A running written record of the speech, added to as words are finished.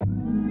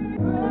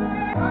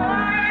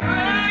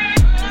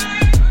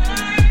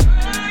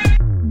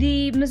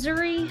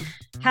Missouri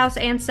House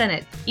and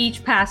Senate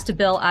each passed a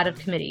bill out of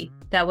committee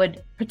that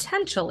would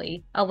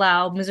potentially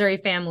allow Missouri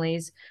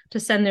families to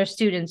send their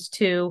students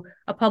to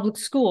a public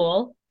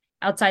school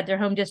outside their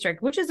home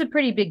district, which is a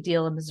pretty big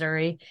deal in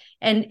Missouri.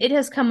 And it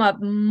has come up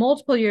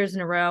multiple years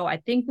in a row. I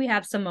think we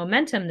have some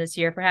momentum this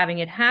year for having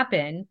it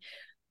happen.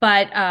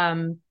 But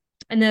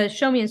and the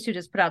Show Me Institute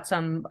has put out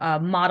some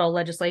model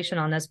legislation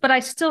on this, but I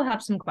still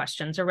have some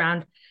questions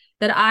around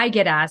that I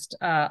get asked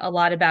a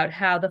lot about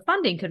how the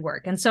funding could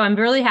work. And so I'm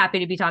really happy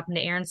to be talking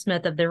to Aaron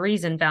Smith of the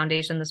Reason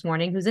Foundation this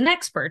morning, who's an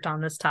expert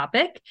on this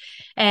topic.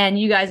 And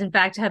you guys, in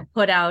fact, have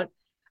put out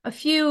a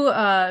few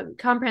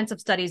comprehensive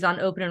studies on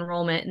open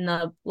enrollment in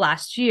the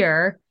last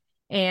year.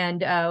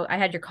 And I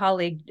had your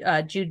colleague,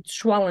 Jude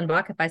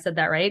Schwallenbach, if I said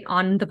that right,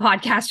 on the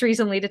podcast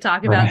recently to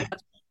talk about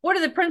what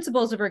are the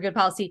principles of a good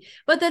policy.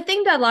 But the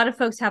thing that a lot of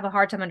folks have a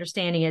hard time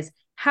understanding is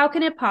how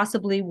can it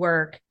possibly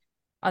work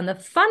on the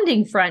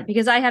funding front?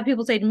 Because I have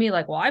people say to me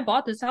like, well, I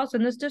bought this house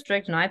in this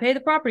district and I pay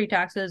the property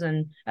taxes,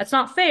 and that's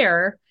not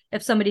fair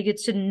if somebody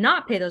gets to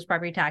not pay those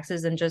property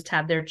taxes and just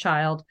have their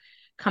child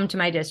come to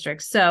my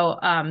district. So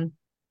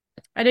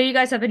I know you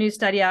guys have a new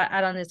study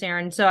out on this,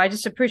 Aaron. So I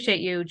just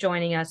appreciate you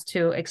joining us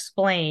to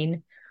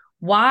explain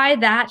why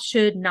that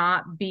should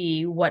not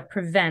be what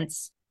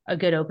prevents a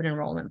good open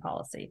enrollment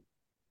policy.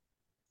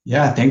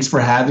 Yeah, thanks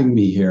for having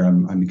me here.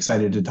 I'm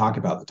excited to talk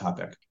about the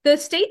topic. The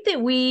state that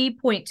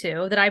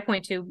I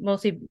point to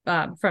mostly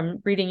from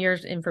reading your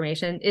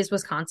information is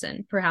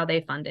Wisconsin for how they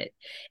fund it.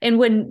 And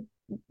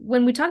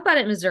when we talk about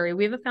it in Missouri,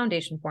 we have a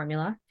foundation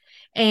formula.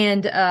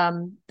 And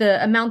the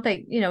amount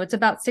that, it's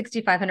about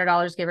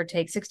 $6,500, give or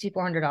take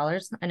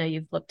 $6,400. I know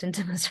you've looked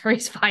into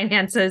Missouri's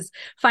financing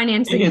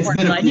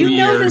formula. You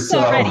know this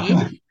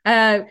already.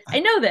 I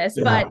know this,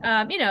 yeah.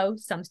 But,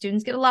 some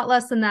students get a lot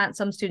less than that.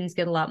 Some students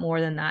get a lot more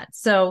than that.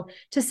 So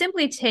to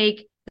simply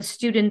take the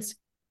students'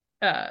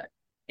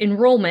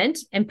 enrollment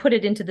and put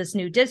it into this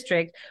new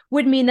district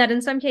would mean that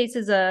in some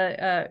cases,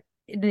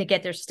 they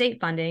get their state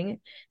funding. In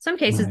some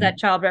cases, that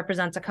child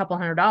represents a couple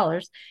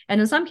 $100s.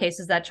 And in some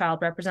cases, that child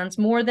represents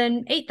more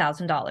than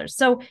 $8,000.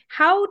 So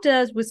how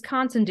does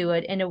Wisconsin do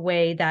it in a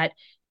way that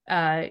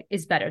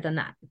is better than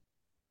that?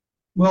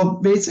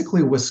 Well,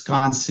 basically,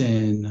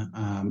 Wisconsin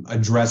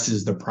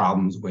addresses the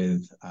problems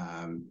with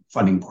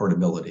funding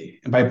portability.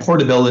 And by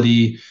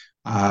portability,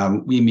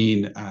 we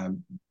mean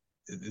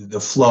the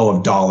flow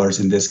of dollars,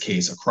 in this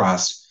case,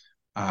 across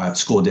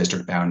school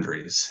district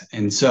boundaries.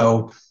 And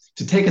so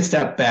to take a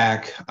step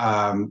back,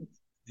 at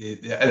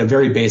a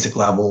very basic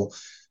level,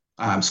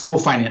 school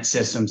finance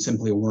systems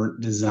simply weren't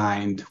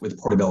designed with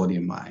portability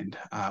in mind.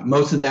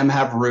 Most of them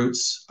have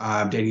roots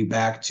dating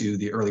back to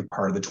the early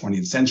part of the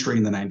 20th century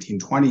in the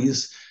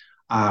 1920s,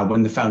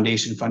 when the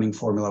foundation funding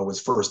formula was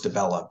first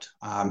developed.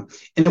 And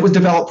it was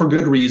developed for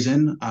good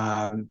reason.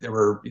 There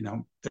were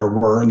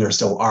and there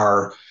still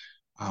are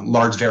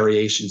large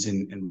variations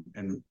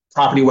in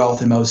property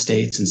wealth in most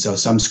states. And so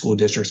some school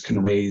districts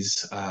can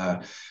raise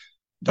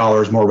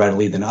dollars more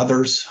readily than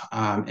others.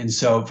 And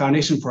so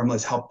foundation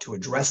formulas help to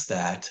address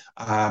that.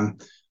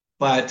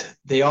 But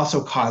they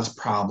also cause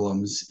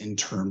problems in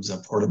terms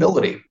of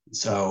portability.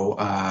 So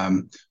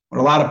what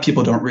a lot of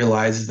people don't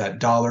realize is that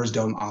dollars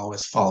don't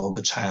always follow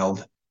the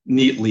child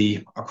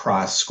neatly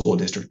across school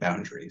district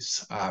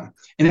boundaries. And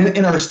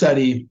in our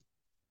study,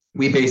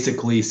 we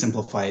basically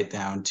simplify it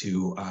down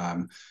to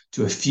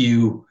a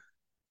few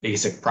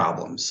basic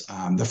problems.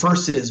 The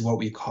first is what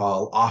we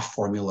call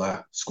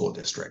off-formula school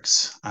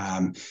districts.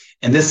 And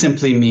this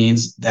simply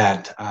means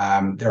that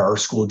there are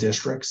school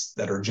districts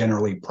that are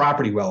generally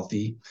property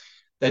wealthy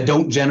that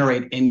don't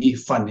generate any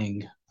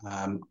funding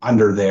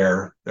under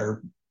their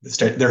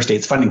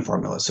state's funding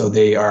formula. So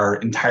they are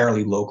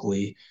entirely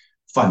locally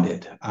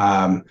funded.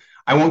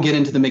 I won't get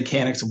into the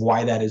mechanics of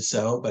why that is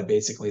so, but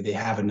basically they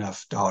have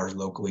enough dollars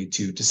locally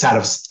to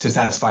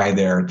satisfy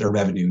their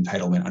revenue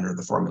entitlement under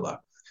the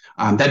formula.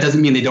 That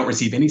doesn't mean they don't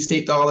receive any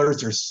state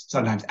dollars. There's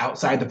sometimes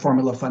outside the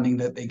formula funding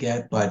that they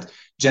get, but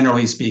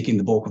generally speaking,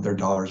 the bulk of their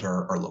dollars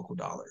are local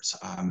dollars.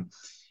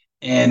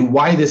 And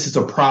why this is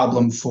a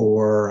problem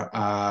for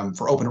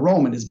open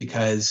enrollment is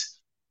because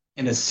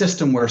in a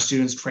system where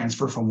students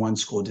transfer from one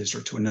school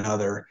district to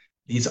another,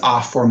 these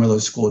off-formula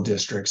school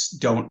districts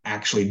don't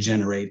actually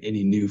generate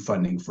any new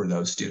funding for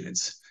those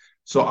students.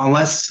 So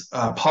unless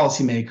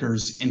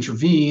policymakers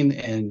intervene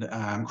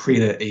and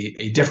create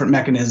a different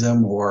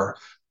mechanism or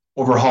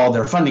overhaul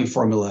their funding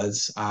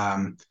formulas,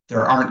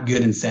 there aren't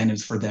good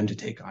incentives for them to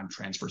take on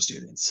transfer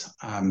students.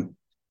 And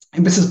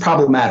this is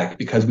problematic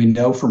because we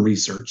know from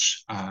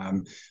research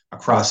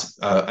across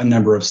a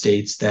number of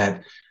states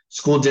that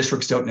school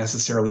districts don't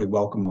necessarily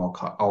welcome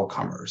all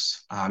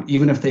comers.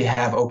 Even if they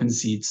have open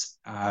seats,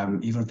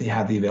 even if they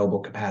have the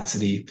available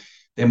capacity,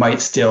 they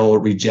might still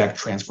reject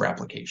transfer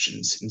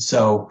applications. And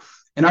so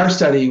in our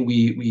study,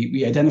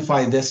 we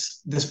identify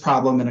this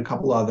problem and a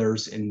couple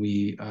others, and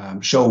we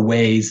show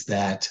ways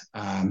that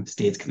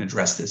states can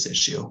address this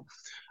issue.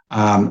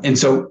 And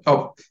so,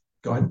 go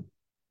ahead.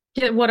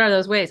 What are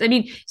those ways? I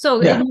mean,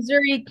 so in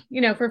Missouri,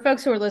 for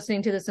folks who are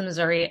listening to this in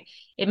Missouri,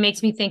 it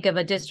makes me think of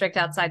a district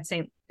outside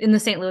in the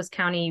St. Louis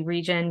County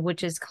region,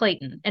 which is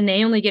Clayton, and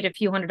they only get a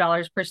few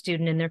 $100s per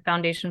student in their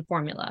foundation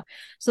formula.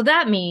 So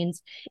that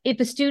means if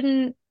a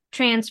student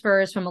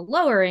transfers from a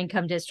lower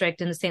income district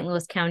in the St.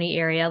 Louis County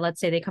area, let's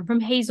say they come from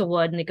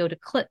Hazelwood and they go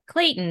to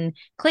Clayton,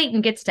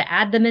 Clayton gets to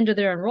add them into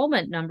their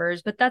enrollment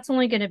numbers, but that's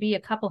only going to be a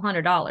couple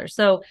 $100s.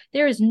 So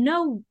there is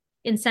no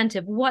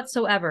incentive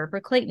whatsoever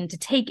for Clayton to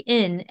take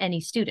in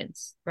any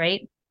students,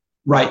 right?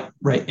 Right,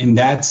 right. And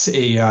that's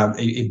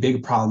a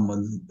big problem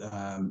with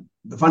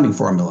the funding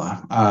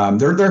formula.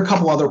 There are a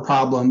couple other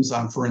problems.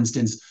 For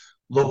instance,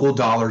 local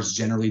dollars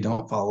generally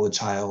don't follow the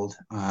child.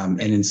 And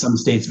in some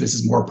states, this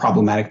is more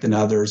problematic than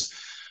others.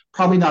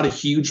 Probably not a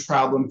huge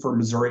problem for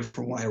Missouri,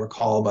 from what I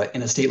recall, but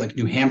in a state like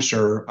New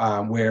Hampshire,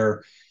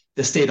 where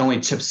the state only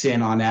chips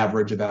in on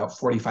average about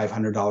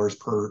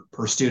 $4,500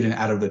 per student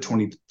out of the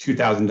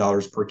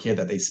 $22,000 per kid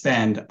that they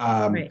spend.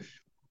 Right.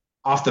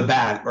 Off the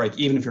bat, right,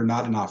 even if you're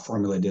not an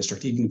off-formula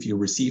district, even if you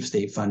receive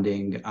state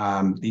funding,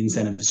 the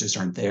incentives just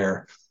aren't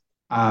there.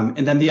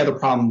 And then the other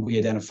problem we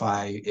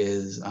identify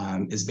is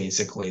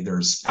basically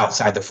there's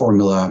outside the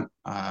formula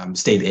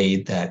state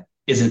aid that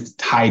isn't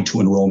tied to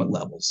enrollment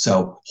levels.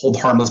 So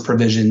hold harmless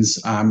provisions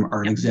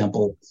are an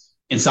example.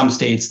 In some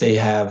states, they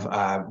have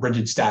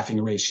rigid staffing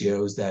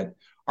ratios that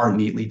aren't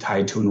neatly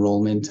tied to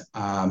enrollment.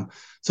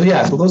 So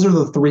those are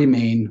the three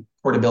main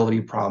portability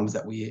problems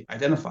that we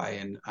identify.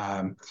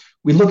 And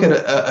we look at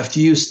a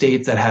few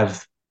states that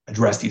have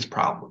addressed these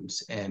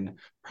problems. And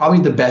probably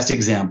the best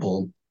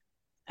example,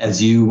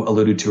 as you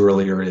alluded to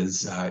earlier,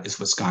 is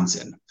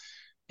Wisconsin.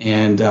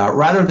 And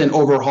rather than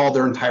overhaul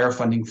their entire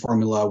funding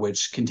formula,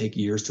 which can take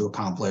years to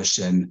accomplish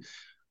and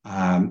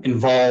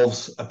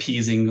involves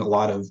appeasing a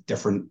lot of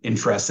different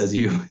interests, as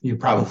you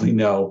probably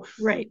know.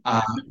 Right.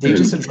 They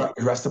just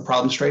addressed the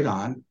problem straight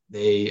on.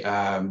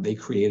 They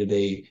created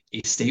a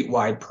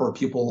statewide per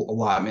pupil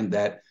allotment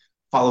that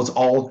follows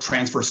all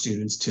transfer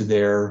students to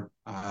their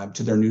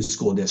new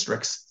school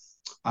districts.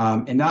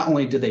 And not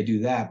only did they do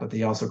that, but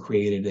they also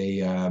created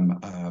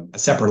a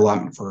separate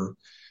allotment for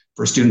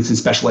students in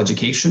special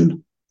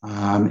education,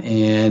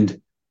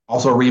 and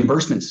also a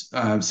reimbursement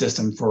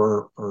system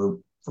for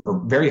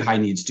very high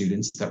need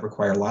students that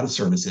require a lot of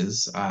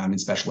services in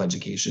special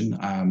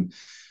education,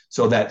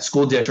 so that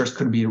school districts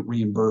could be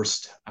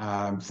reimbursed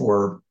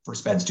for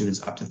SPED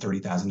students up to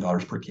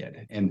 $30,000 per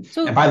kid. And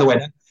by the way,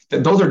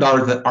 those are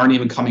dollars that aren't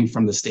even coming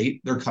from the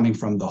state; they're coming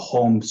from the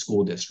home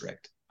school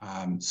district.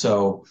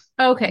 So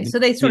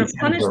they sort of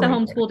punish the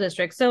home school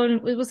district. So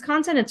in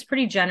Wisconsin, it's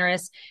pretty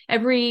generous.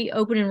 Every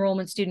open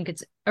enrollment student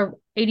gets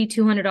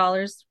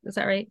 $8,200. Is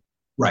that right?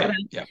 Right.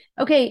 Yeah.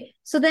 Okay.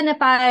 So then if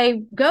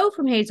I go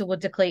from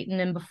Hazelwood to Clayton,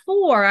 and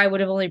before I would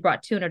have only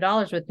brought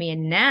 $200 with me,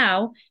 and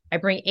now I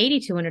bring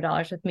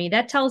 $8,200 with me,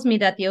 that tells me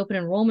that the open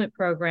enrollment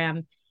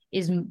program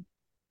is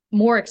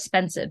more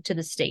expensive to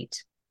the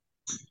state.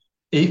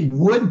 It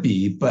would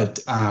be, but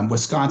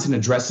Wisconsin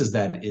addresses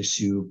that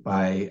issue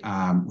by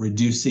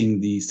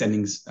reducing the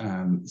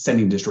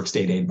sending district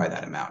state aid by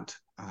that amount.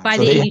 By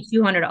the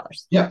 $8,200.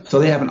 Yeah. So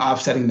they have an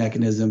offsetting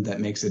mechanism that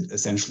makes it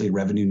essentially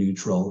revenue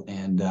neutral,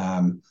 and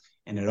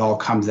it all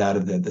comes out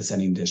of the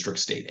sending district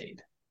state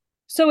aid.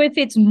 So if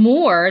it's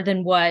more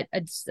than what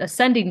a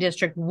sending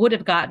district would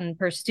have gotten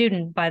per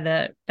student by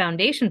the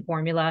foundation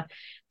formula,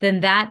 then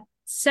that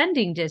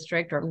sending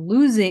district, or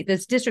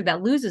this district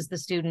that loses the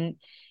student,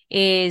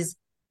 is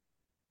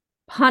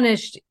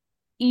punished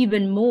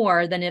even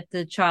more than if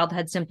the child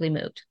had simply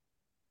moved.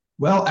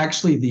 Well,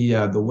 actually,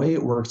 the way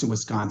it works in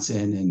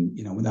Wisconsin,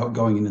 and without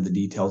going into the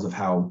details of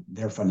how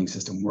their funding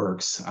system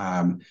works,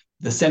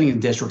 the sending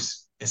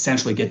districts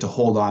essentially get to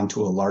hold on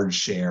to a large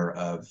share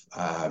of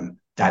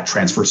that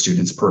transfer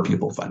students per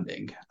pupil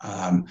funding.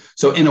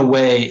 So in a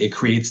way, it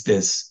creates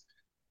this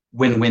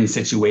win-win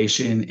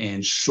situation.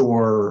 And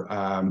sure,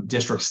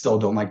 districts still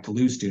don't like to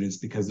lose students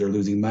because they're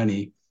losing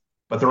money,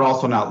 but they're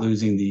also not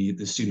losing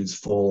the students'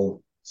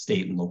 full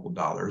state and local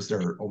dollars.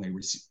 They're only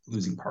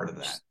losing part of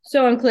that.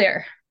 So I'm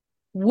clear.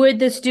 Would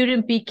the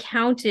student be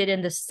counted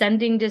in the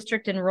sending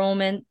district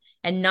enrollment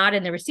and not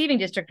in the receiving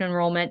district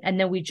enrollment, and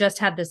then we just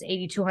have this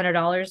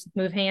 $8,200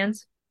 move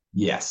hands?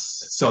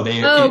 Yes. So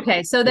they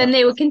then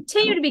they would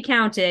continue to be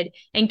counted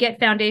and get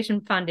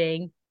foundation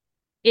funding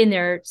in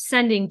their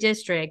sending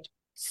district.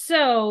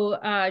 So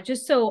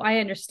just so I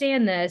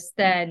understand this,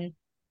 then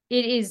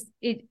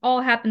it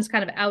all happens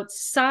kind of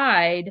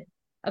outside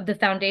of the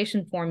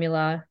foundation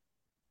formula.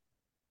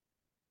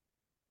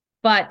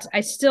 But I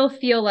still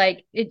feel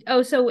like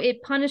so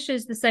it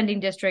punishes the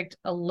sending district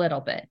a little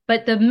bit.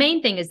 But the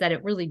main thing is that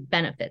it really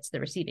benefits the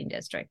receiving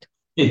district.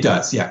 It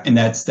does, yeah. And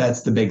that's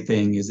the big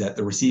thing, is that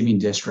the receiving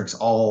districts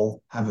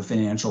all have a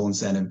financial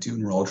incentive to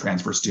enroll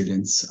transfer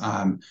students.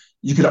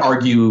 You could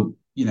argue,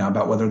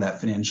 about whether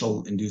that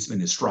financial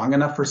inducement is strong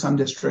enough for some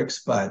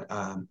districts, but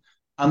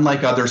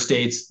unlike other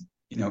states,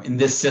 in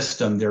this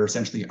system, there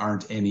essentially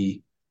aren't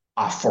any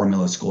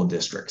off-formula school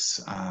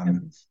districts.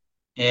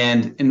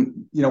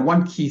 And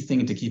one key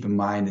thing to keep in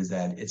mind is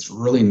that it's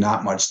really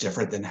not much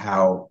different than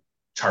how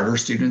charter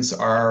students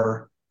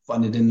are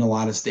funded in a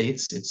lot of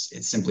states.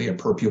 It's simply a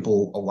per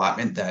pupil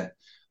allotment that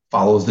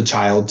follows the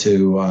child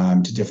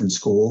to different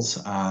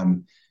schools.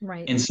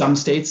 Right. In some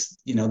states,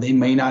 they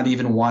may not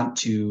even want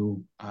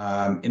to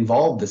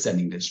involve the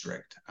sending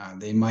district.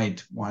 They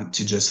might want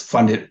to just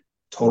fund it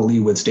totally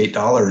with state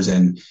dollars.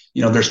 And,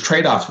 there's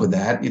trade-offs with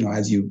that.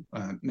 As you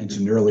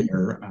mentioned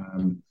earlier,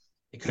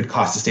 it could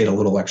cost the state a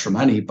little extra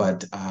money,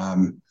 but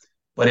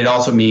it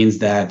also means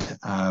that,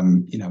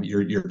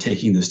 you're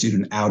taking the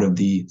student out of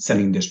the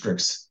sending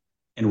district's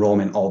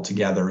enrollment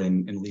altogether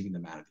and leaving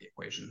them out of the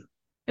equation.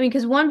 I mean,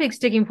 because one big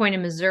sticking point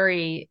in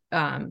Missouri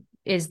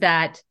is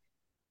that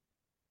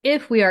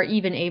if we are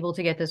even able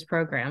to get this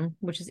program,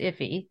 which is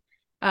iffy,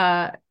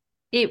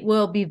 it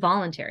will be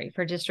voluntary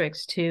for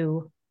districts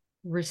to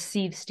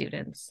receive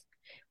students,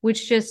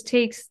 which just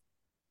takes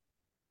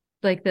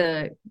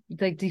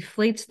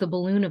deflates the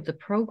balloon of the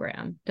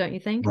program, don't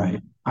you think?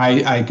 Right.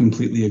 I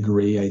completely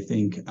agree. I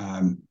think,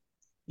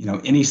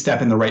 any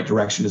step in the right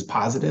direction is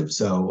positive.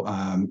 So,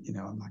 I'm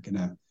not going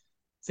to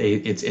say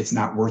it's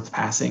not worth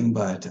passing,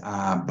 but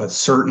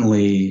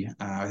certainly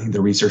I think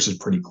the research is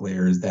pretty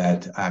clear is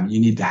that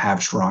you need to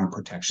have strong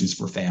protections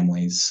for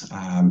families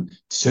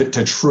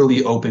to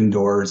truly open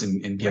doors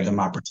and give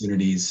them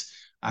opportunities.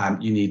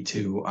 You need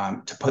to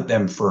put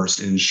them first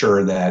and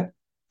ensure that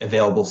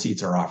available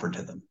seats are offered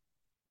to them.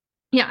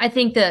 Yeah, I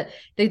think the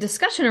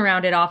discussion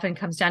around it often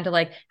comes down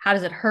to how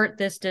does it hurt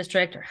this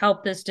district or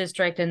help this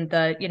district, and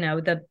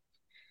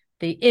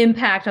the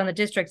impact on the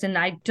districts. And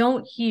I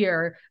don't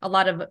hear a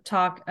lot of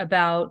talk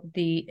about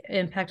the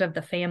impact of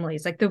the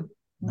families. The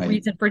right.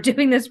 reason for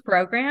doing this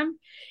program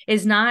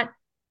is not,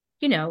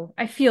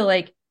 I feel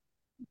like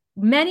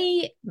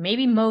many,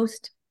 maybe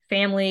most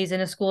families in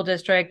a school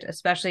district,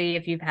 especially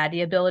if you've had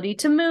the ability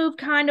to move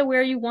kind of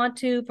where you want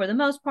to, for the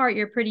most part,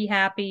 you're pretty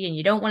happy and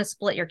you don't want to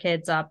split your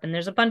kids up. And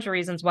there's a bunch of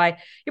reasons why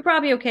you're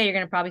probably okay. You're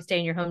going to probably stay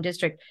in your home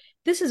district.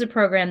 This is a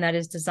program that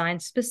is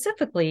designed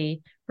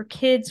specifically for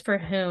kids for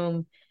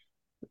whom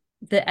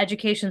the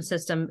education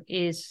system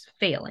is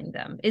failing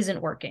them,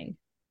 isn't working,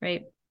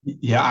 right?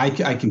 Yeah,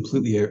 I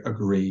completely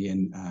agree.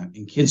 And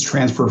kids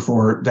transfer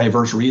for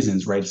diverse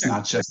reasons, right? It's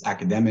not just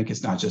academic.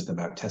 It's not just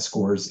about test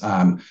scores.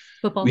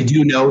 We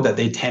do know that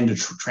they tend to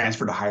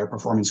transfer to higher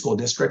performing school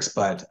districts,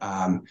 but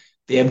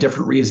they have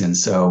different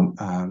reasons. So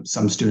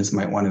some students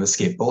might want to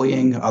escape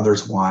bullying.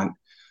 Others want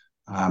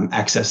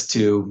access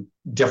to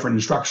different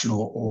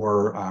instructional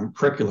or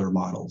curricular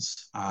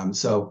models.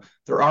 So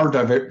there are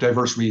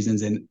diverse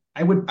reasons. And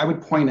I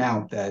would point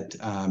out that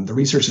the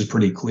research is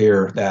pretty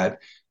clear that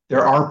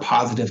there are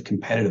positive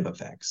competitive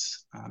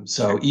effects.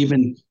 So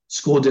even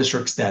school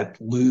districts that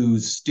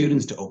lose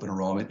students to open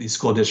enrollment, these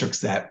school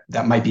districts that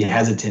might be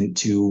hesitant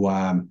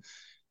to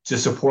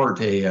support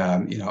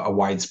a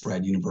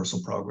widespread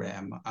universal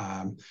program.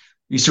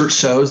 Research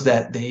shows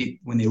that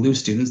when they lose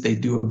students, they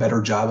do a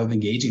better job of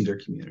engaging their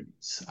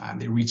communities.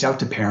 They reach out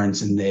to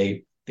parents and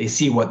they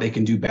see what they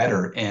can do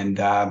better, and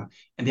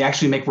they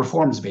actually make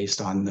reforms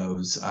based on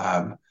those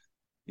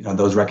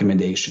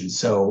recommendations.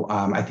 So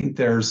I think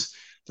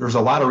there's a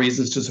lot of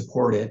reasons to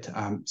support it.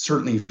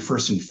 Certainly,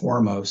 first and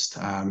foremost,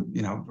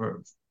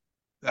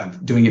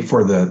 doing it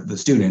for the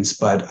students,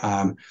 but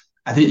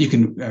I think you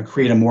can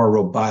create a more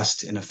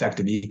robust and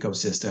effective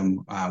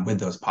ecosystem with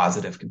those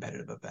positive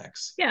competitive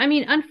effects. Yeah, I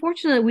mean,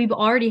 unfortunately, we've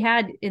already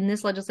had in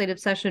this legislative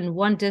session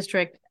one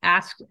district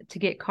asked to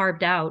get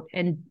carved out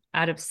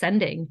of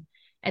sending,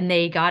 and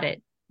they got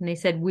it. And they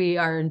said, we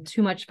are in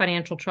too much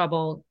financial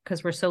trouble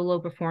because we're so low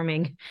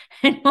performing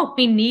and what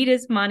we need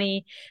is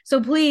money.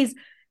 So please,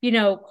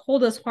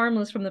 hold us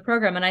harmless from the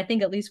program. And I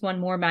think at least one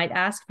more might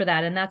ask for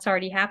that. And that's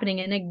already happening.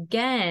 And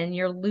again,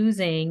 you're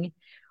losing,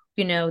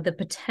 the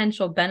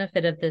potential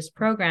benefit of this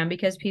program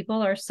because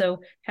people are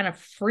so kind of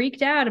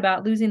freaked out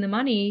about losing the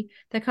money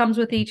that comes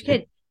with each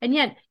kid. And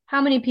yet,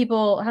 how many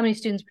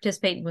students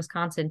participate in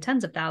Wisconsin?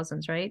 Tens of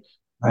thousands, right?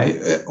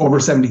 Right, over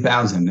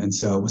 70,000. And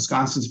so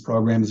Wisconsin's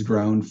program has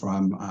grown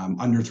from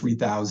under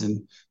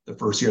 3,000 the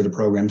first year the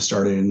program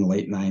started in the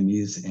late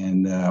 90s.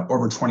 And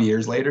over 20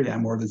 years later,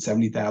 more than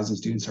 70,000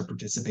 students are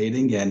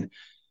participating, and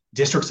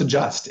districts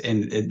adjust.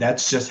 And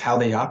that's just how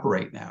they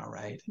operate now,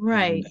 right?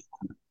 Right.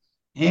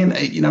 And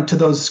to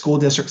those school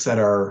districts that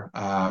are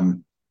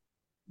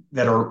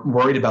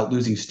worried about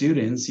losing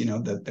students,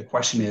 the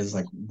question is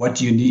what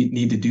do you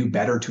need to do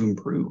better to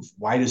improve?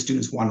 Why do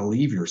students want to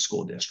leave your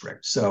school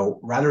district?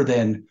 So rather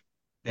than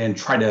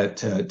try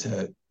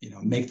to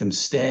make them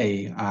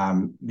stay,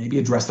 maybe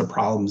address the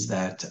problems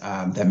that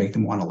make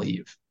them want to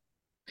leave.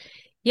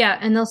 Yeah,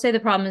 and they'll say the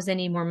problem is they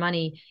need more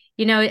money.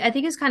 I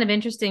think it's kind of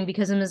interesting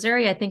because in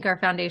Missouri, I think our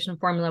foundation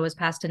formula was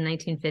passed in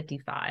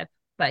 1955.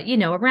 But,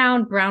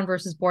 around Brown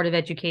versus Board of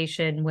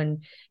Education, when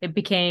it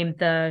became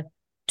the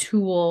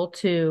tool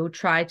to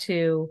try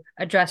to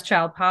address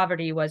child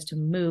poverty, was to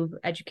move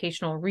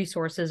educational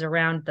resources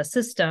around the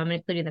system,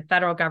 including the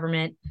federal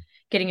government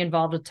getting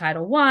involved with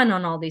Title I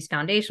on all these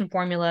foundation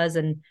formulas.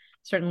 And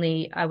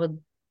certainly I would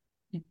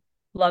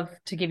love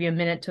to give you a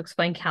minute to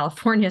explain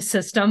California's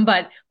system,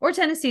 or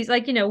Tennessee's,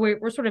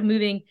 we're sort of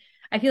moving.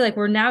 I feel like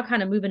we're now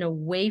kind of moving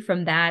away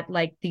from that.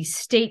 Like the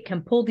state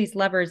can pull these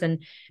levers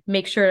and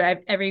make sure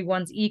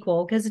everyone's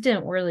equal, because it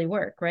didn't really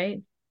work,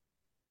 right?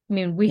 I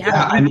mean, we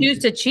Yeah, haven't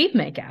reduced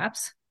achievement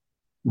gaps.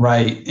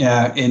 right.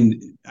 Yeah.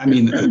 And I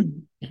mean,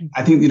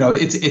 I think,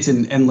 it's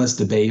an endless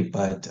debate,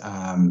 but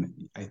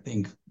I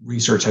think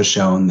research has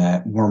shown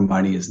that more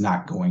money is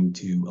not going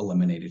to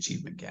eliminate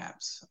achievement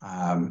gaps.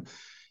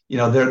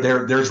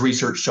 There's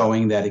research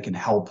showing that it can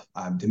help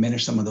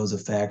diminish some of those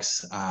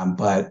effects.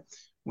 But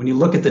when you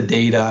look at the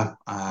data,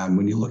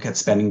 when you look at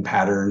spending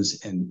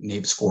patterns and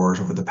NAEP scores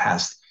over the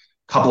past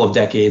couple of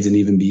decades and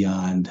even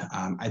beyond,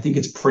 I think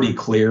it's pretty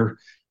clear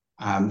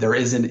there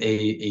isn't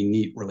a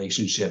neat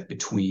relationship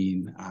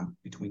between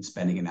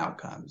spending and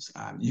outcomes.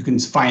 You can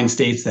find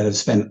states that have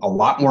spent a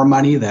lot more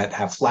money that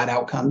have flat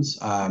outcomes.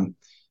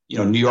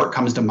 New York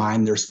comes to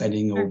mind. They're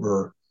spending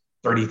over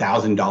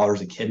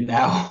 $30,000 a kid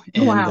now,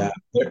 and Wow.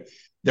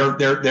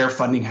 Their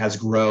funding has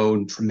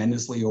grown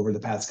tremendously over the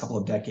past couple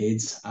of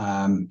decades,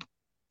 and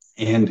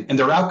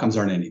their outcomes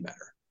aren't any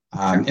better.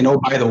 And oh,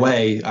 by the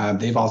way,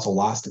 they've also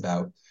lost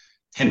about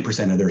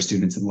 10% of their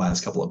students in the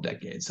last couple of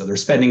decades. So they're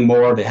spending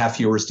more, they have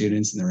fewer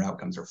students, and their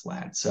outcomes are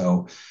flat.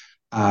 So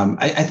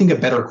I think a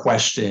better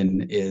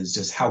question is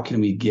just how can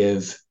we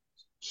give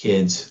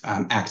kids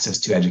access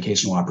to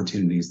educational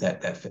opportunities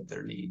that fit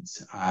their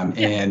needs?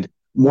 And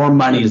more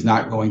money is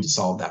not going to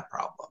solve that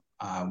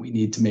problem. We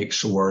need to make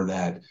sure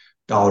that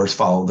dollars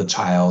follow the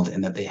child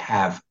and that they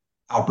have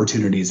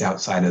opportunities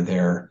outside of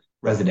their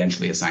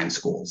residentially assigned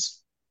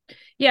schools.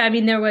 Yeah, I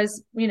mean, there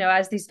was,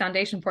 as these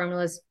foundation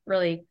formulas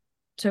really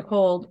took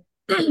hold,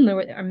 there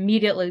were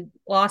immediately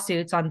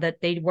lawsuits on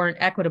that they weren't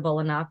equitable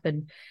enough,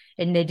 and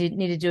they did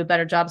need to do a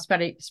better job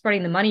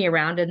spreading the money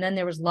around. And then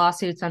there was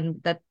lawsuits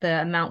on that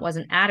the amount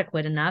wasn't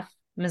adequate enough.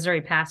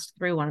 Missouri passed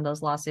through one of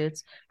those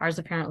lawsuits. Ours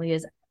apparently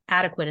is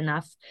adequate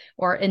enough,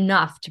 or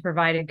enough to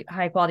provide a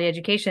high quality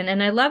education.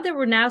 And I love that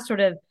we're now sort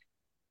of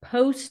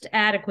post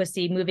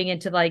adequacy moving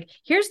into like,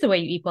 here's the way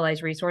you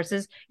equalize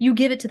resources. You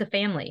give it to the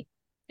family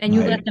and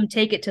you let them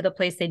take it to the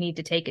place they need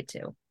to take it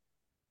to.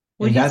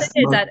 Would you say,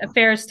 is that a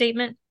fair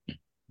statement?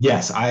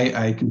 Yes,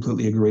 I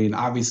completely agree. And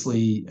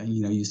obviously,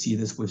 you see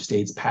this with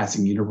states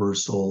passing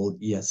universal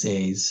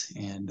ESAs,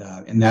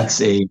 and that's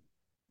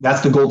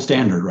the gold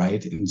standard,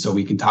 right? And so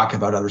we can talk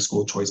about other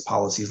school choice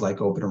policies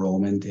like open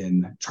enrollment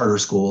in charter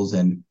schools,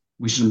 and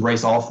we should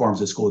embrace all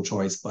forms of school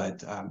choice. But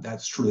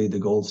that's truly the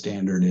gold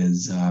standard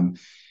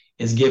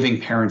is giving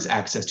parents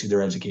access to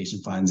their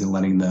education funds and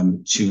letting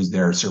them choose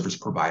their service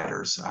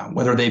providers,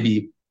 whether they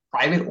be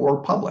private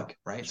or public,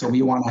 right? So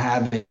we want to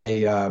have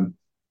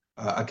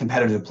a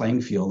competitive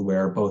playing field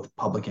where both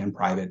public and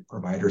private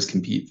providers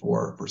compete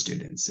for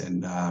students.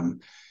 And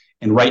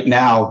right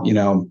now,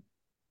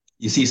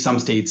 you see some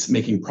states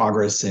making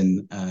progress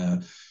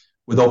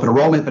with open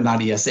enrollment, but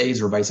not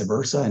ESAs or vice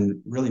versa.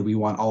 And really, we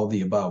want all of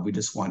the above. We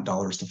just want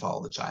dollars to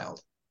follow the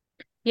child.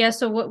 Yeah,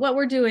 so what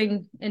we're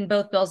doing in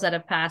both bills that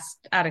have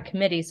passed out of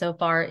committee so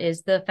far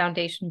is the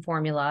foundation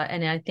formula,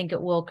 and I think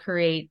it will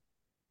create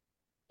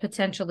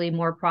potentially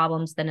more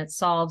problems than it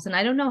solves. And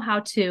I don't know how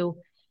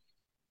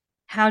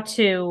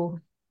to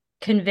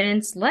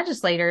convince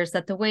legislators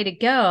that the way to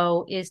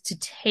go is to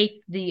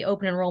take the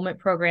open enrollment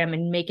program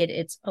and make it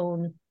its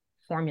own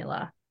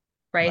formula,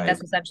 right?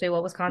 That's essentially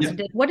what Wisconsin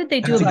did. What did they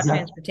do about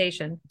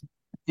transportation?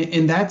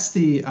 And that's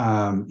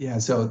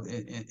so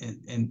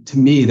and to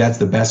me, that's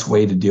the best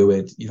way to do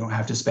it. You don't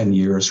have to spend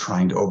years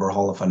trying to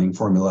overhaul a funding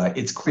formula.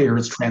 It's clear,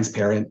 it's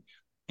transparent.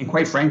 And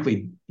quite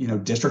frankly,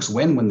 districts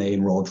win when they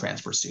enroll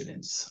transfer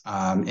students.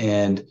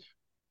 And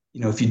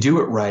if you do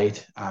it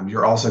right,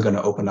 you're also going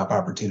to open up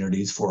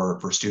opportunities for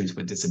students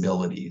with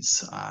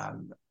disabilities.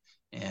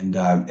 And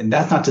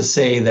that's not to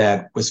say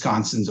that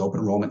Wisconsin's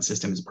open enrollment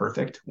system is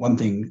perfect. One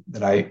thing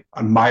that I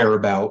admire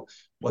about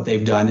what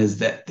they've done is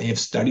that they have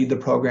studied the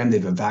program,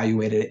 they've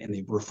evaluated it, and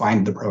they've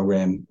refined the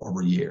program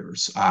over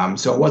years.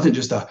 So it wasn't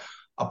just a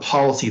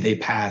policy they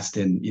passed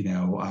in,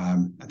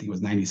 I think it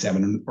was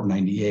 97 or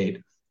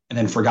 98, and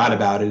then forgot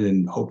about it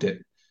and hoped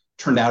it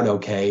turned out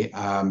okay.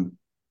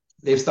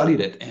 They've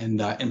studied it.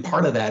 And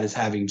part of that is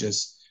having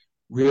just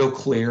real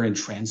clear and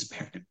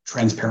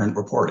transparent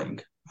reporting.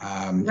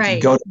 If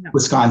you go to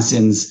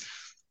Wisconsin's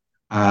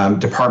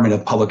Department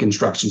of Public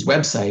Instruction's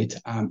website,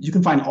 you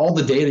can find all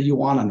the data you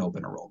want on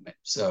open enrollment.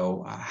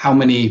 So how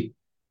many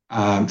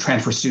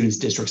transfer students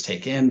districts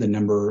take in, the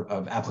number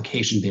of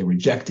applications they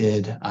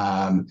rejected.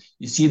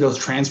 You see those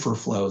transfer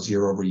flows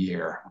year over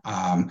year.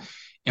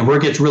 And where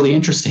it gets really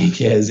interesting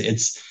is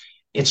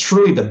it's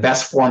truly the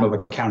best form of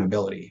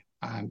accountability,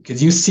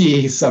 because you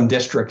see some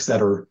districts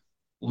that are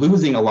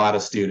losing a lot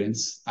of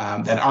students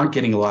that aren't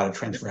getting a lot of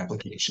transfer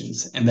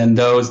applications, and then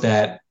those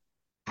that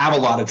have a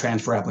lot of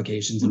transfer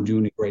applications and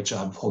doing a great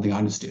job of holding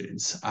on to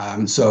students.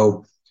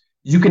 So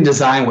you can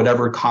design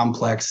whatever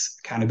complex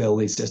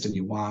accountability system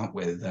you want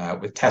with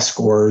test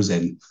scores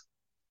and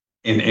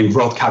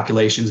growth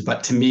calculations.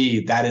 But to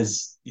me, that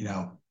is,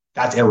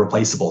 that's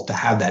irreplaceable to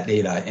have that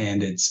data.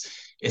 And it's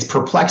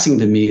perplexing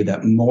to me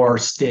that more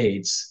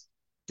states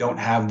don't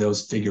have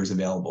those figures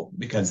available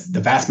because the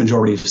vast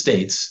majority of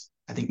states,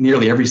 I think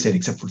nearly every state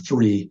except for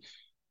three,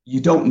 you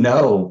don't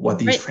know what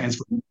these Right.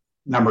 transfer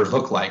numbers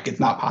look like. It's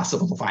not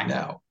possible to find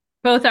out.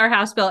 Both our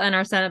House bill and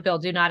our Senate bill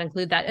do not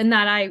include that. And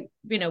that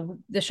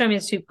the Show Me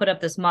Institute put up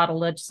this model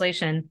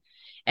legislation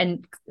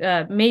and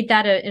made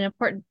that an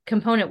important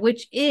component,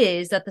 which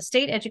is that the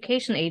state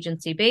education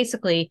agency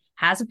basically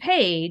has a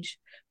page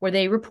where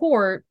they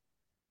report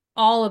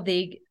all of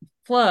the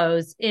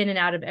flows in and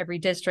out of every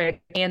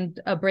district and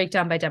a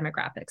breakdown by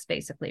demographics,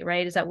 basically,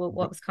 right? Is that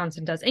what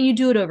Wisconsin does? And you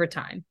do it over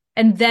time.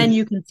 And then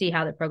you can see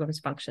how the program is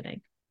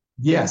functioning.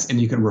 Yes, and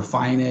you can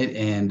refine it,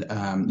 and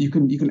you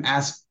can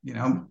ask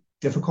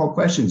difficult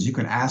questions. You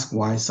can ask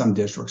why some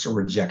districts are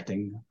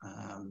rejecting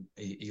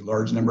a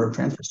large number of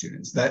transfer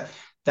students.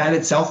 That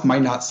itself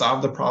might not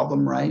solve the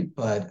problem, right?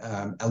 But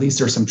at least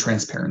there's some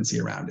transparency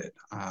around it.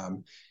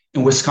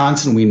 In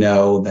Wisconsin, we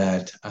know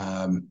that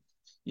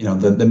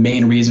the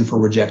main reason for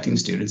rejecting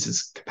students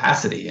is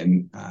capacity,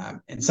 and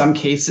in some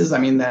cases, I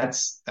mean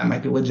that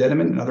might be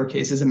legitimate. In other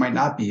cases, it might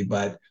not be.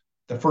 But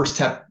the first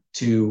step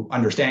to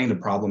understanding the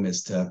problem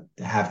is to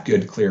have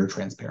good, clear,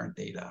 transparent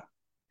data.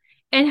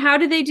 And how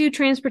do they do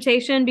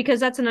transportation? Because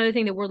that's another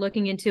thing that we're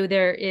looking into.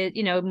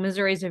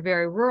 Missouri is a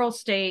very rural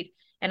state.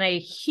 And I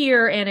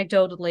hear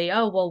anecdotally,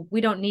 oh, well,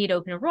 we don't need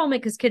open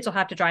enrollment because kids will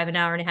have to drive an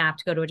hour and a half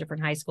to go to a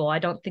different high school. I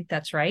don't think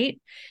that's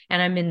right.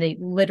 And I'm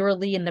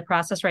literally in the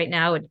process right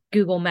now at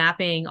Google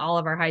mapping all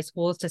of our high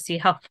schools to see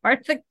how far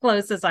the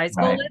closest high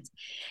school is.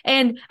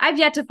 And I've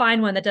yet to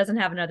find one that doesn't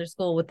have another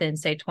school within,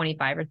 say,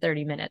 25 or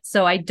 30 minutes.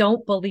 So I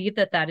don't believe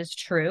that is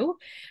true.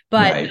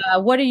 But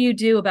what do you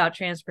do about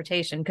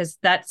transportation? Because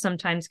that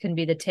sometimes can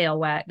be the tail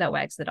that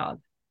wags the dog.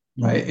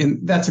 Right,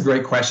 and that's a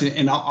great question.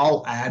 And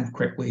I'll add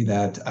quickly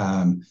that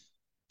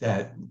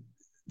that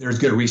there's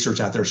good research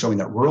out there showing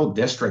that rural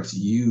districts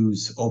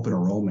use open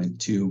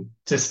enrollment to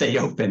stay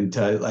open,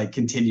 to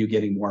continue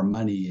getting more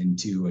money and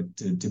to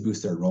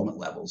boost their enrollment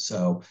levels.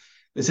 So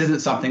this isn't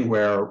something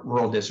where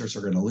rural districts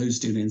are going to lose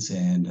students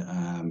and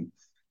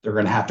they're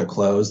going to have to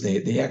close.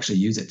 They actually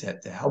use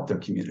it to help their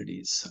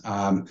communities.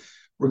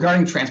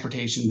 Regarding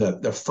transportation,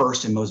 the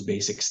first and most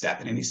basic step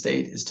in any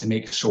state is to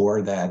make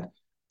sure that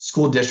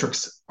school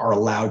districts are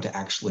allowed to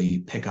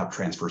actually pick up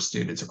transfer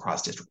students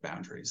across district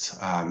boundaries.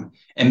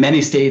 In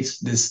many states,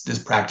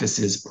 this practice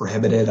is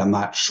prohibited. I'm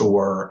not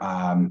sure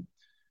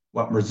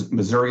what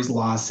Missouri's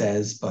law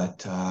says,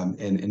 but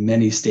in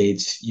many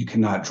states, you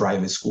cannot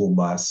drive a school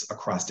bus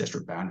across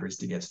district boundaries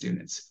to get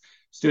students.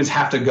 Students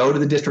have to go to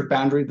the district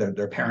boundary.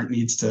 Their parent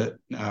needs to,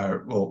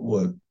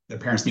 their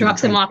parents need drop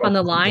to them off on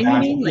the line, you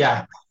mean?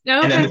 Yeah.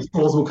 Okay. And then the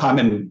schools will come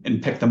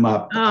and pick them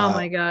up. Oh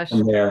my gosh.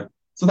 From there.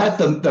 So that's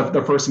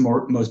the first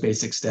and most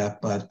basic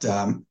step. But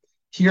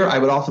here, I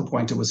would also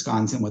point to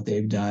Wisconsin, what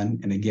they've done.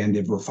 And again,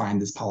 they've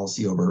refined this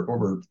policy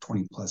over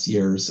 20 plus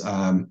years.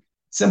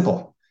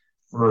 Simple.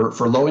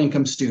 For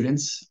low-income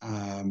students,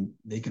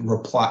 they can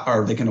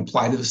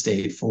apply to the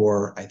state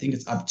for, I think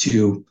it's up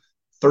to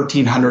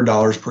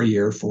 $1,300 per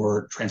year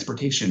for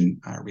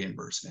transportation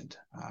reimbursement.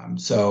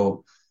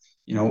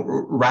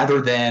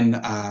 Rather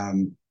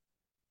than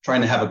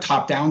trying to have a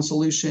top-down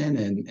solution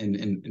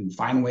and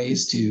find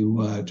ways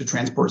to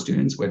transport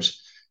students, which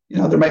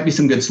there might be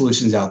some good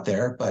solutions out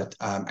there, but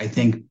I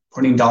think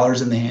putting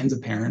dollars in the hands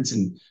of parents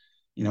and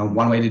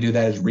one way to do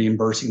that is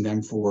reimbursing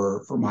them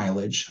for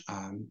mileage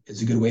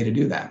is a good way to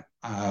do that.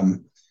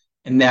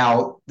 And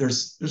now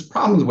there's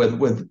problems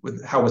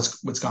with how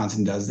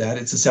Wisconsin does that.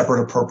 It's a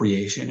separate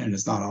appropriation and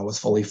it's not always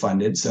fully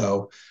funded,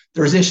 so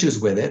there's issues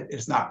with it.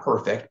 It's not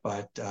perfect,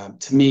 but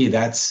to me,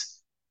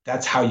 that's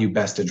how you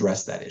best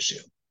address that issue.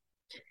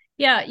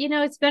 Yeah,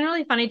 it's been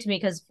really funny to me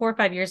because 4 or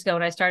 5 years ago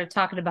when I started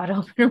talking about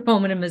open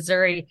enrollment in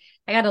Missouri,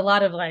 I got a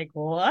lot of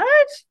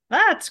what?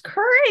 That's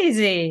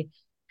crazy.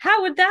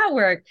 How would that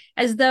work?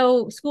 As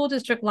though school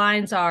district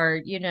lines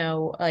are,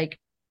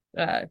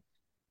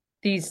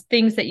 these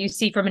things that you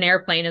see from an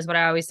airplane is what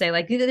I always say.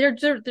 Like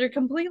they're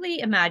completely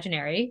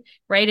imaginary,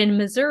 right? In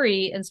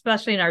Missouri, and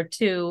especially in our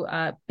two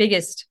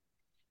biggest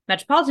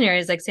metropolitan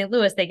areas like St.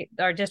 Louis,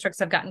 our districts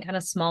have gotten kind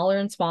of smaller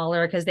and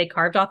smaller because they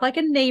carved off like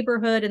a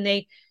neighborhood and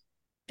they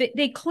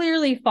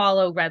clearly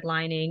follow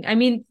redlining. I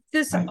mean,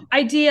 this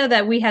idea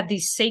that we have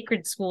these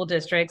sacred school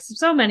districts,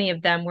 so many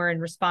of them were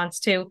in response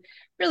to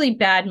really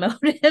bad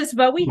motives,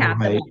 but we have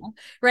them all,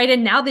 right?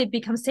 And now they've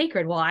become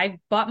sacred. Well, I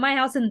bought my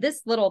house in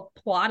this little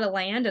plot of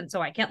land, and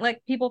so I can't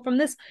let people from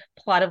this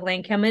plot of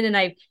land come in. And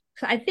I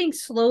think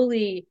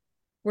slowly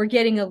we're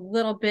getting a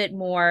little bit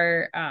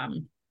more, I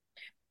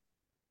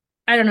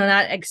don't know,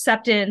 not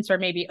acceptance or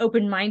maybe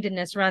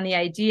open-mindedness around the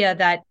idea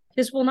that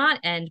this will not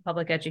end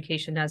public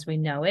education as we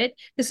know it.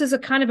 This is a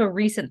kind of a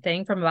recent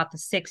thing from about the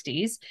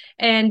 60s.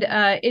 And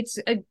it's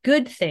a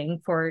good thing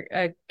for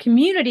a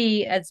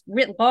community as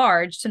writ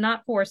large to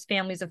not force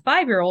families of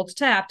 5-year-olds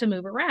to have to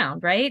move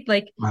around, right?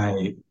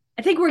 I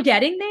think we're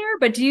getting there,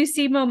 but do you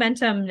see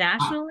momentum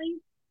nationally?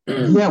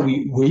 Yeah,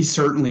 we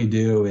certainly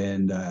do.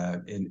 And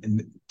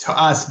to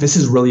us, this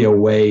is really a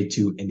way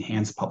to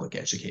enhance public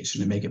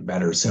education and make it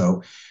better.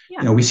 So,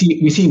 we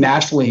see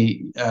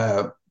nationally,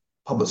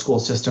 public school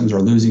systems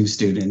are losing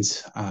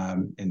students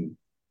in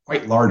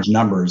quite large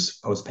numbers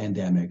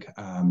post-pandemic.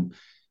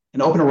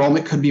 And open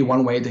enrollment could be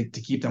one way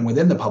to keep them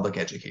within the public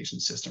education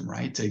system,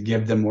 right? To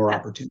give them more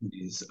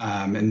opportunities.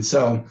 And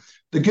so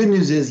the good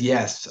news is,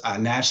 yes,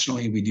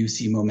 nationally, we do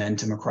see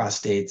momentum across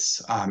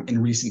states.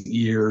 In recent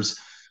years,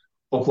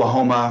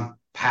 Oklahoma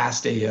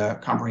passed a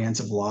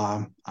comprehensive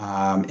law,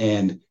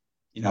 and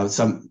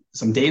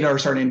some data are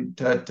starting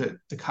to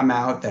come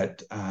out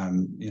that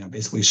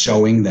basically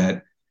showing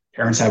that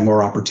parents have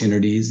more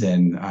opportunities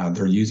and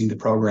they're using the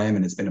program,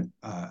 and it's been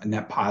a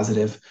net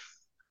positive.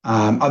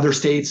 Other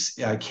states,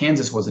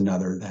 Kansas was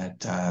another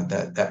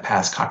that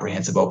passed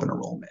comprehensive open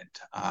enrollment,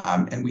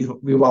 and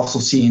we've also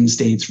seen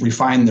states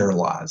refine their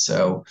laws.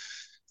 So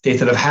states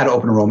that have had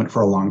open enrollment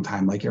for a long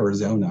time, like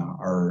Arizona,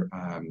 are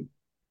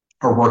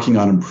working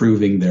on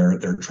improving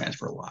their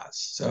transfer laws.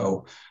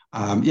 So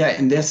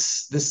in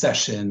this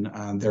session,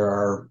 there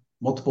are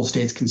multiple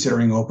states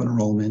considering open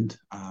enrollment.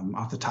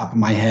 Off the top of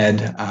my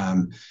head,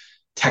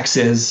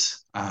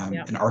 Texas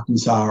and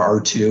Arkansas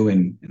are two,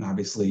 and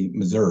obviously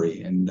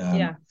Missouri. And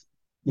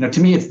to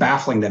me, it's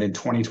baffling that in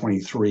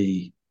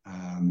 2023,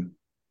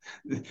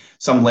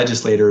 some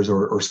legislators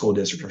or school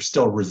districts are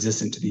still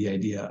resistant to the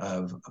idea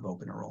of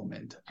open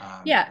enrollment.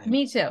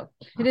 Me too.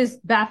 It is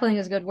baffling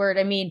is a good word.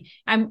 I mean,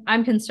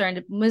 I'm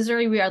concerned.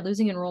 Missouri, we are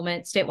losing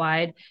enrollment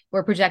statewide.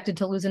 We're projected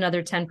to lose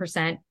another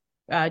 10%,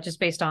 just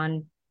based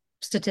on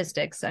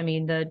statistics. I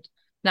mean, the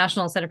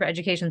National Center for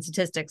Education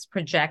Statistics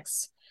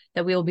projects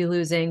that we will be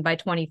losing by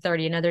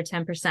 2030 another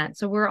 10%.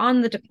 So we're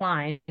on the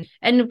decline,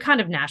 and kind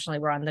of nationally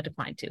we're on the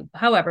decline too.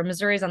 However,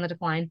 Missouri's on the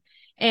decline.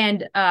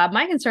 And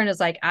my concern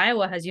is, like,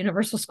 Iowa has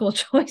universal school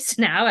choice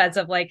now as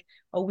of like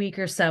a week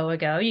or so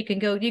ago. You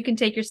can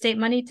take your state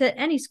money to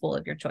any school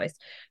of your choice,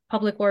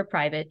 public or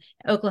private.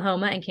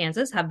 Oklahoma and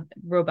Kansas have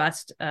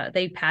robust,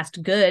 they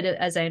passed good,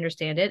 as I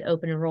understand it,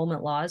 open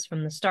enrollment laws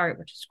from the start,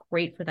 which is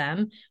great for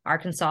them.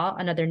 Arkansas,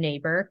 another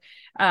neighbor.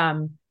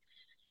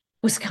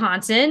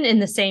 Wisconsin in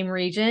the same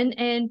region,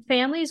 and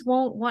families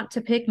won't want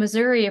to pick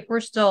Missouri if we're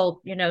still,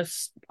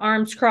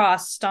 arms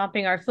crossed,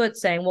 stomping our foot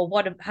saying, well,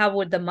 how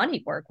would the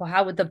money work? Well,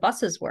 how would the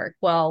buses work?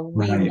 Well,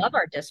 we love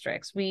our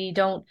districts. We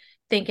don't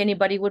think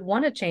anybody would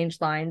want to change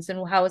lines.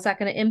 And how is that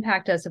going to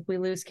impact us if we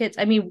lose kids?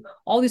 I mean,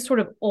 all these sort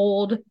of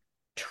old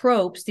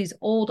tropes, these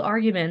old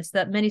arguments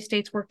that many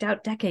states worked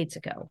out decades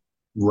ago.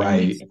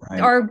 Right.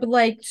 Are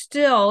like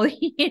still,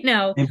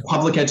 and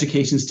public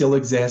education still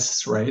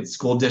exists, right?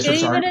 School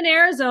districts even aren't in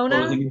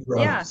Arizona.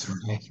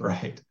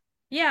 Right.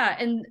 Yeah.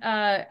 And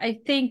I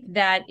think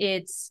that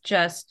it's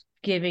just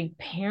giving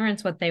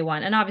parents what they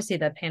want. And obviously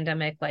the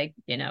pandemic,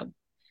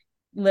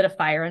 lit a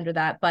fire under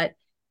that, but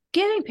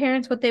giving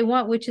parents what they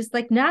want, which is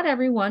like, not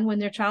everyone, when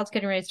their child's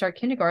getting ready to start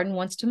kindergarten,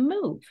 wants to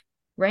move,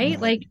 right?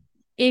 Like,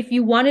 if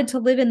you wanted to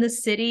live in the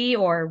city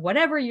or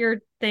whatever your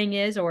thing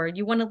is, or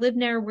you want to live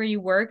near where you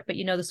work, but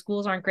the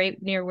schools aren't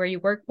great near where you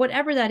work,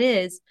 whatever that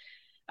is,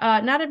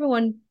 not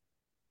everyone,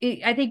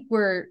 I think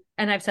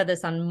and I've said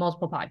this on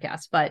multiple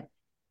podcasts, but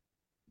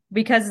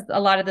because a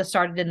lot of this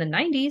started in the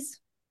 90s,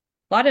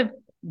 a lot of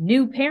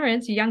new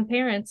parents, young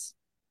parents,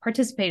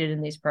 participated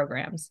in these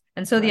programs.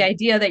 And so the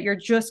idea that you're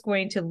just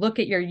going to look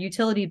at your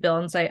utility bill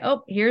and say,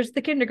 oh, here's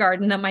the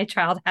kindergarten that my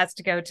child has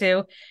to go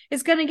to,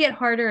 is going to get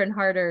harder and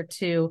harder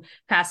to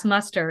pass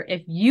muster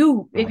if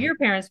your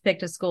parents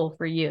picked a school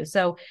for you.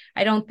 So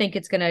I don't think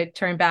it's going to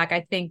turn back.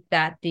 I think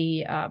that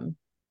the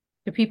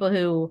people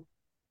who,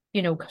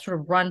 sort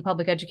of run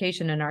public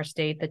education in our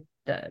state,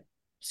 the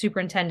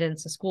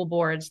superintendents, the school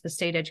boards, the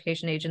state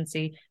education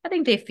agency, I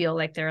think they feel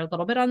like they're a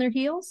little bit on their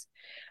heels.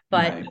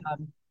 But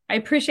I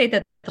appreciate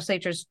that the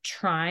legislature's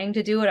trying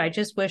to do it. I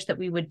just wish that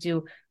we would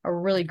do a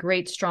really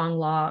great, strong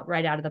law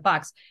right out of the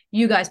box.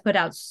 You guys put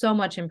out so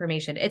much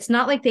information. It's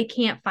not like they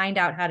can't find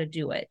out how to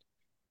do it,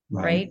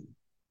 right?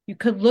 You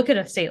could look at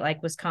a state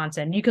like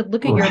Wisconsin. You could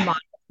look at your model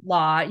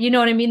law. You know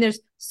what I mean? There's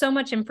so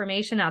much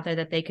information out there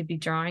that they could be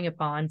drawing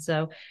upon.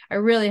 So I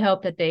really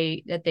hope that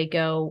they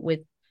go with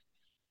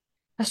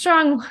a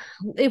strong,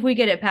 if we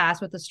get it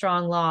passed, with a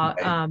strong law.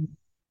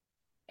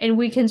 And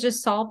we can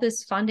just solve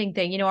this funding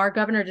thing. Our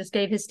governor just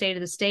gave his state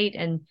of the state,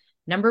 and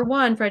number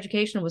one for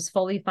education was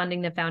fully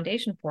funding the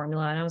foundation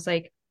formula. And I was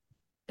like,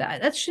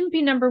 that shouldn't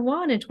be number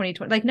one in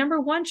 2020. Like,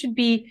 number one should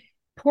be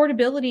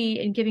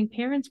portability and giving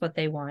parents what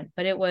they want.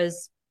 But it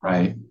was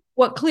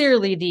what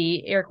clearly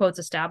the air quotes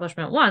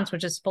establishment wants,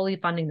 which is fully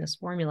funding this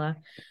formula.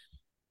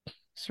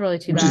 It's really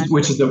too bad.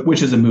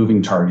 Which is a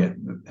moving target.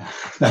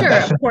 Sure,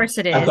 of course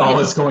it is. That's all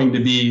it's going to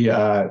be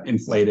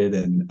inflated,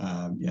 and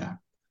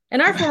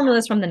And our formula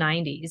is from the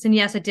 90s. And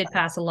yes, it did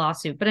pass a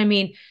lawsuit, but I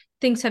mean,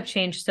 things have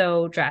changed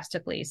so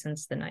drastically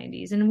since the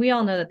 90s. And we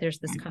all know that there's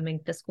this coming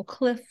fiscal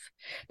cliff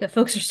that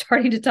folks are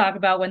starting to talk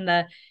about when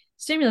the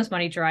stimulus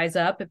money dries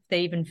up, if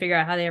they even figure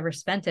out how they ever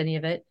spent any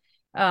of it.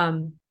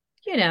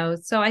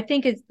 So I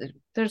think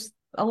there's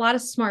a lot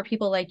of smart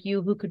people like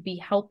you who could be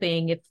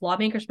helping if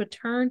lawmakers would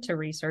turn to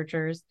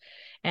researchers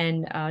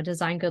and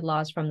design good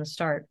laws from the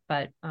start.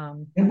 But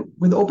and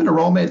with open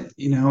enrollment,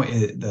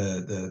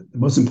 the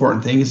most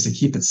important thing is to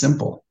keep it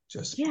simple.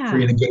 Just Yeah.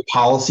 create a good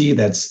policy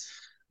that's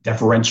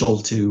deferential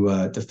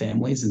to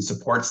families and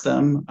supports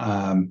them.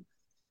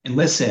 And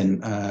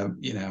listen,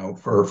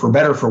 for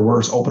better or for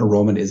worse, open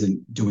enrollment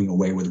isn't doing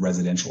away with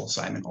residential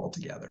assignment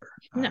altogether.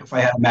 No. If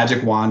I had a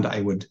magic wand, I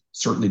would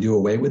certainly do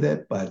away with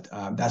it, but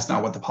that's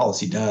not what the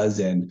policy does.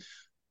 And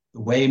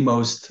the way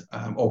most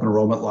open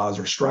enrollment laws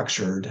are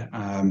structured,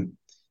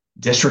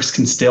 districts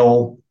can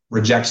still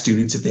reject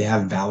students if they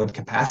have valid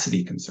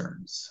capacity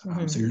concerns.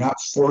 So you're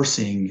not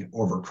forcing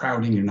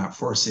overcrowding. You're not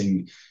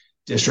forcing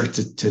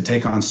districts to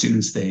take on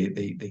students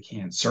they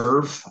can't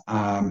serve.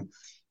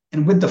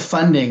 And with the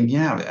funding,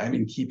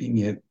 keeping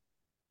it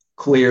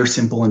clear,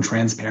 simple, and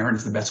transparent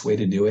is the best way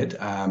to do it.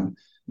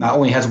 Not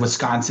only has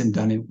Wisconsin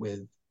done it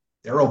with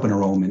their open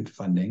enrollment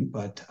funding,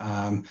 but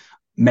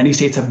many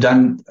states have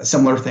done a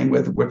similar thing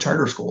with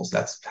charter schools.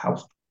 That's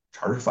how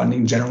charter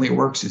funding generally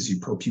works: is you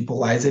per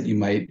pupilize it. You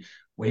might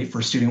wait for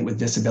a student with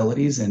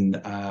disabilities and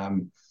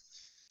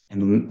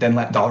then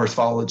let dollars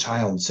follow the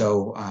child.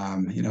 So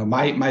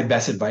my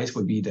best advice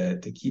would be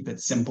to keep it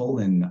simple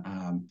and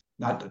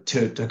not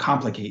to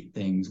complicate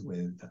things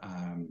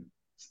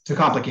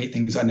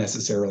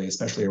unnecessarily,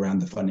 especially around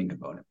the funding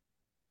component.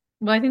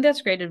 Well, I think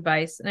that's great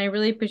advice, and I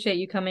really appreciate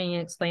you coming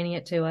and explaining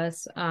it to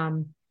us.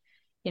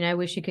 I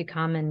wish you could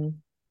come and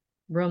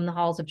roam the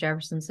halls of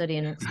Jefferson City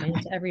and explain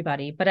it to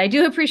everybody, but I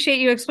do appreciate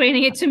you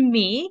explaining it to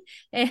me,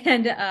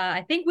 and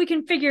I think we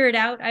can figure it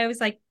out. I was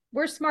like,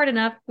 we're smart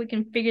enough, we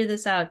can figure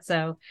this out.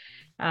 So,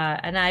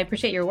 and I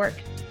appreciate your work.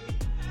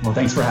 Well,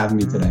 thanks for having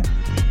me today.